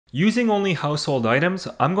Using only household items,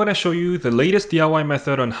 I'm going to show you the latest DIY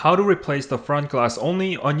method on how to replace the front glass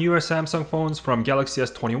only on newer Samsung phones from Galaxy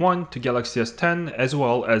S21 to Galaxy S10 as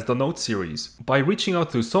well as the Note series. By reaching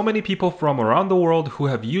out to so many people from around the world who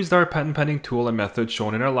have used our patent pending tool and method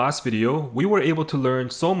shown in our last video, we were able to learn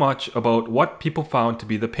so much about what people found to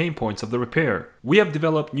be the pain points of the repair. We have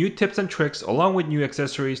developed new tips and tricks along with new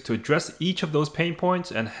accessories to address each of those pain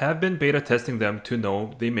points and have been beta testing them to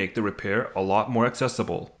know they make the repair a lot more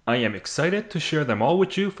accessible. I am excited to share them all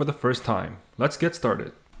with you for the first time. Let's get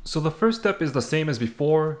started. So the first step is the same as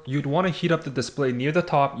before. You'd want to heat up the display near the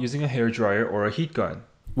top using a hairdryer or a heat gun.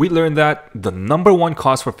 We learned that the number one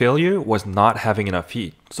cause for failure was not having enough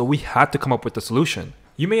heat, so we had to come up with a solution.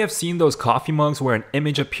 You may have seen those coffee mugs where an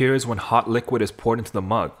image appears when hot liquid is poured into the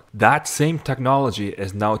mug. That same technology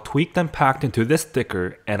is now tweaked and packed into this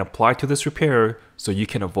sticker and applied to this repair so you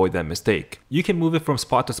can avoid that mistake. You can move it from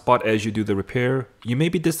spot to spot as you do the repair. You may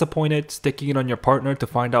be disappointed sticking it on your partner to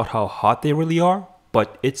find out how hot they really are,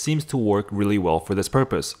 but it seems to work really well for this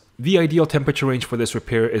purpose. The ideal temperature range for this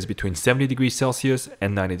repair is between 70 degrees Celsius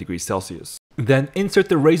and 90 degrees Celsius. Then insert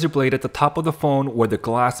the razor blade at the top of the phone where the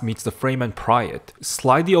glass meets the frame and pry it.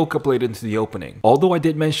 Slide the Oka blade into the opening. Although I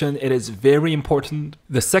did mention it is very important,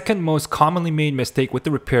 the second most commonly made mistake with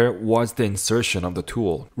the repair was the insertion of the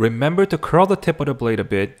tool. Remember to curl the tip of the blade a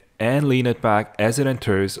bit and lean it back as it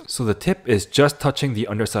enters so the tip is just touching the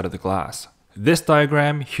underside of the glass. This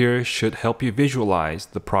diagram here should help you visualize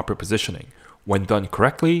the proper positioning. When done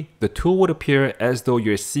correctly, the tool would appear as though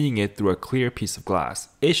you're seeing it through a clear piece of glass.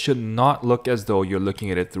 It should not look as though you're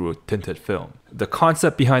looking at it through a tinted film. The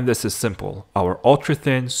concept behind this is simple. Our ultra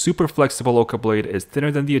thin, super flexible Oka blade is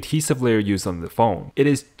thinner than the adhesive layer used on the phone. It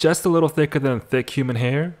is just a little thicker than thick human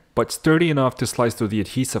hair, but sturdy enough to slice through the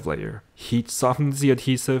adhesive layer. Heat softens the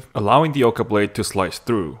adhesive, allowing the Oka blade to slice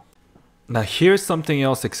through. Now here's something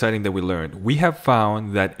else exciting that we learned. We have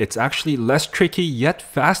found that it's actually less tricky yet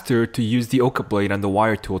faster to use the Oka blade and the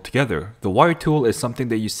wire tool together. The wire tool is something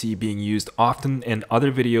that you see being used often in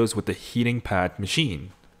other videos with the heating pad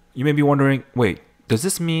machine. You may be wondering, wait, does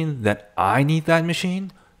this mean that I need that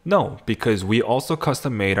machine? No, because we also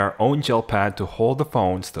custom made our own gel pad to hold the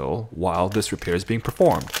phone still while this repair is being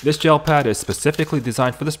performed. This gel pad is specifically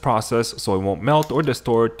designed for this process so it won't melt or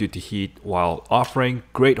distort due to heat while offering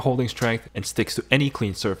great holding strength and sticks to any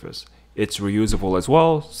clean surface. It's reusable as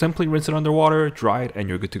well. Simply rinse it underwater, dry it, and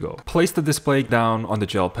you're good to go. Place the display down on the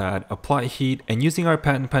gel pad, apply heat, and using our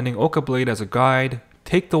patent pending Oka blade as a guide,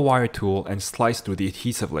 take the wire tool and slice through the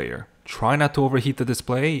adhesive layer. Try not to overheat the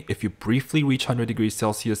display. If you briefly reach 100 degrees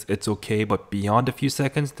Celsius, it's okay, but beyond a few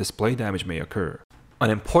seconds, display damage may occur. An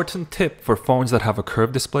important tip for phones that have a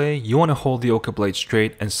curved display, you want to hold the Oka blade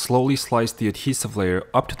straight and slowly slice the adhesive layer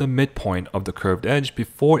up to the midpoint of the curved edge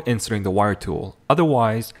before inserting the wire tool.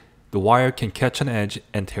 Otherwise, the wire can catch an edge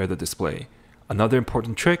and tear the display. Another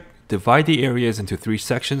important trick, divide the areas into 3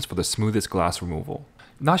 sections for the smoothest glass removal.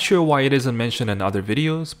 Not sure why it isn't mentioned in other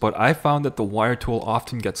videos, but I found that the wire tool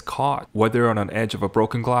often gets caught, whether on an edge of a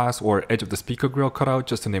broken glass or edge of the speaker grill cutout,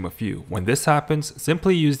 just to name a few. When this happens,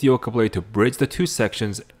 simply use the Oka blade to bridge the 2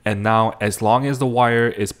 sections, and now as long as the wire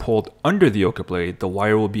is pulled under the Oka blade, the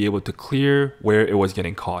wire will be able to clear where it was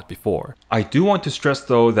getting caught before. I do want to stress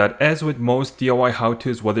though that as with most DIY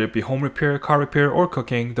how-tos, whether it be home repair, car repair, or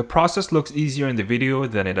cooking, the process looks easier in the video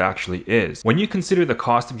than it actually is. When you consider the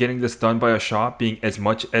cost of getting this done by a shop being as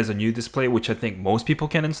much as a new display, which I think most people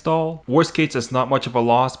can install, worst case it's not much of a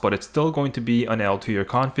loss, but it's still going to be an L to your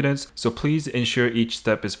confidence, so please ensure each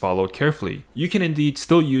step is followed carefully. You can indeed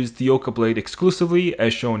still use the Oka blade exclusively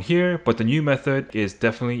as shown here, but the new method is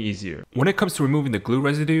definitely easier. When it comes to removing the glue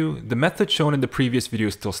residue, the method shown in the previous video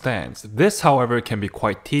still stands. This, however, can be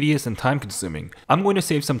quite tedious and time consuming. I'm going to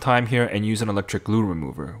save some time here and use an electric glue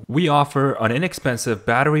remover. We offer an inexpensive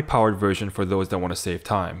battery powered version for those that want to save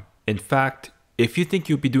time. In fact, if you think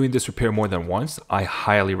you'll be doing this repair more than once, I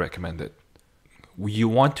highly recommend it. You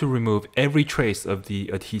want to remove every trace of the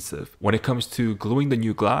adhesive. When it comes to gluing the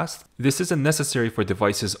new glass, this isn't necessary for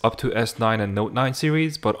devices up to S9 and Note 9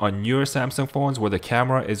 series, but on newer Samsung phones where the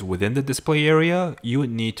camera is within the display area, you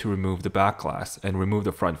would need to remove the back glass and remove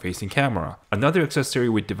the front-facing camera. Another accessory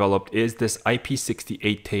we developed is this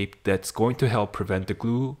IP68 tape that's going to help prevent the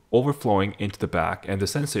glue overflowing into the back and the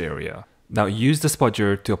sensor area. Now use the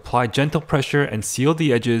spudger to apply gentle pressure and seal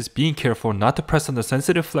the edges, being careful not to press on the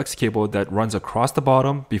sensitive flex cable that runs across the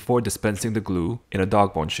bottom before dispensing the glue in a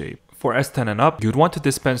dog bone shape. For S10 and up, you'd want to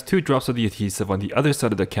dispense 2 drops of the adhesive on the other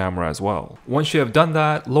side of the camera as well. Once you have done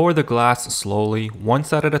that, lower the glass slowly, one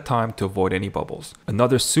side at a time to avoid any bubbles.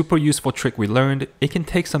 Another super useful trick we learned, it can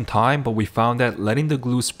take some time, but we found that letting the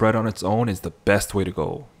glue spread on its own is the best way to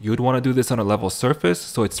go. You'd want to do this on a level surface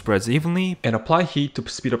so it spreads evenly and apply heat to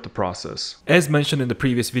speed up the process. As mentioned in the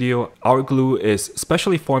previous video, our glue is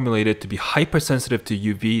specially formulated to be hypersensitive to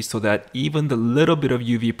UV so that even the little bit of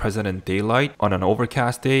UV present in daylight on an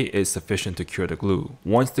overcast day is sufficient to cure the glue.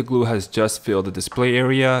 Once the glue has just filled the display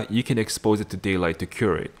area, you can expose it to daylight to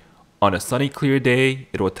cure it. On a sunny clear day,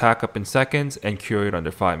 it will tack up in seconds and cure it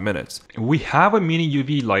under 5 minutes. We have a mini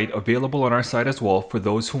UV light available on our site as well for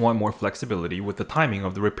those who want more flexibility with the timing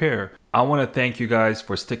of the repair. I want to thank you guys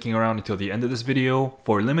for sticking around until the end of this video.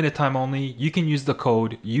 For a limited time only, you can use the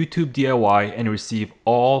code YouTubeDIY and receive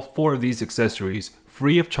all 4 of these accessories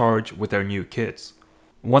free of charge with our new kits.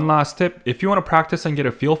 One last tip, if you want to practice and get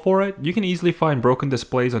a feel for it, you can easily find broken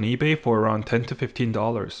displays on eBay for around $10 to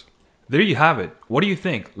 $15. There you have it. What do you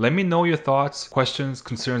think? Let me know your thoughts, questions,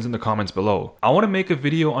 concerns in the comments below. I want to make a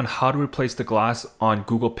video on how to replace the glass on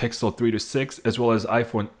Google Pixel 3 to 6 as well as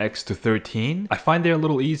iPhone X to 13. I find they're a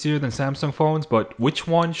little easier than Samsung phones, but which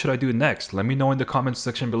one should I do next? Let me know in the comments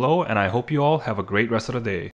section below, and I hope you all have a great rest of the day.